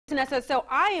Vanessa, so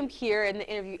I am here in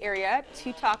the interview area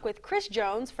to talk with Chris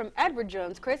Jones from Edward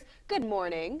Jones. Chris, good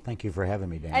morning. Thank you for having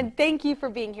me, Dan. And thank you for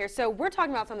being here. So we're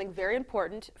talking about something very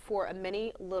important for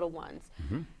many little ones.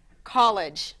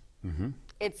 College.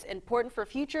 It's important for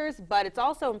futures, but it's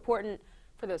also important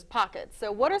for those pockets.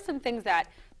 So what are some things that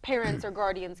parents or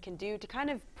guardians can do to kind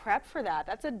of prep for that?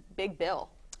 That's a big bill.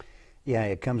 Yeah,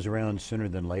 it comes around sooner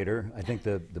than later. I think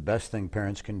the best thing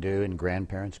parents can do and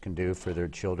grandparents can do for their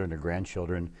children or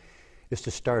grandchildren is to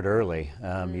start early.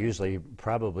 Usually,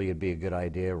 probably it'd be a good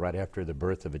idea right after the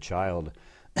birth of a child,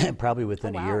 probably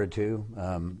within a year or two,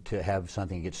 to have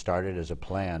something get started as a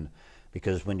plan.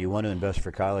 Because when you want to invest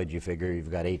for college, you figure you've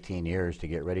got 18 years to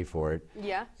get ready for it.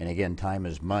 Yeah. And again, time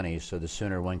is money, so the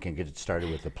sooner one can get it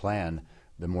started with a plan,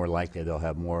 the more likely they'll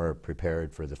have more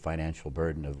prepared for the financial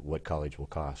burden of what college will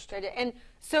cost. And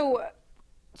so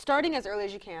starting as early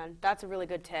as you can, that's a really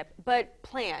good tip. But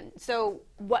plan. So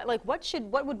what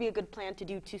would be a good plan to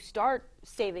do to start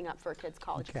saving up for a kid's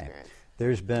college experience?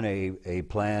 There's been a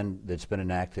plan that's been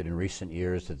enacted in recent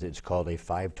years that it's called a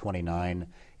 529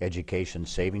 Education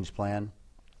Savings Plan.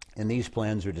 And these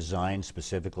plans are designed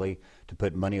specifically to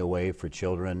put money away for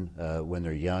children when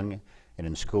they're young and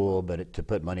in school, but to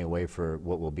put money away for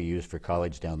what will be used for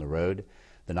college down the road.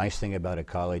 The nice thing about a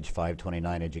college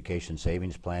 529 education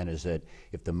savings plan is that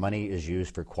if the money is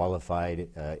used for qualified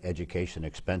education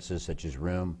expenses such as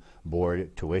room,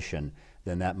 board, tuition,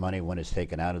 then that money, when it's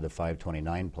taken out of the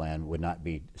 529 plan, would not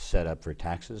be set up for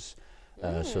taxes.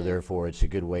 So therefore, it's a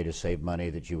good way to save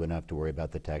money that you wouldn't have to worry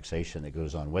about the taxation that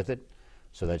goes on with it.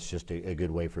 So that's just a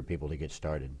good way for people to get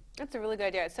started. That's a really good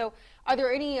idea. So are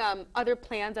there any other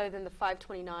plans other than the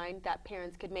 529 that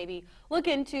parents could maybe look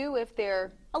into if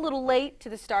they're a little late to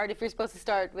the start, if you're supposed to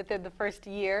start within the first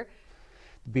year?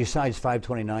 Besides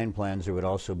 529 plans, there would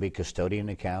also be custodian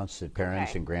accounts that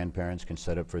parents and grandparents can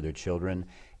set up for their children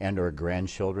and or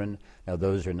grandchildren. Now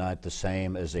those are not the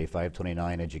same as a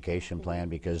 529 education plan,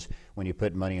 because when you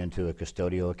put money into a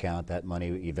custodial account, that money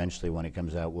eventually when it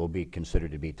comes out will be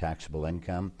considered to be taxable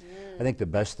income. I think the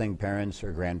best thing parents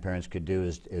or grandparents could do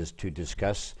is to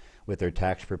discuss with their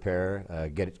tax preparer,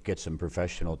 get some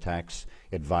professional tax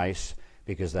advice,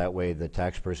 because that way the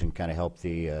tax person kind of help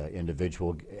the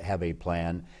individual have a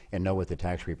plan and know what the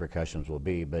tax repercussions will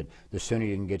be. But the sooner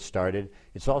you can get started,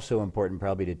 it's also important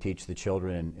probably to teach the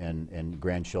children and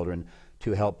grandchildren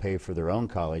to help pay for their own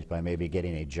college by maybe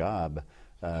getting a job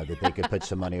that they could put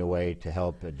some money away to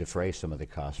help defray some of the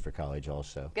costs for college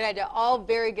also. Good idea. All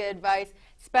very good advice,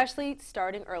 especially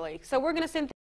starting early. So we're going to send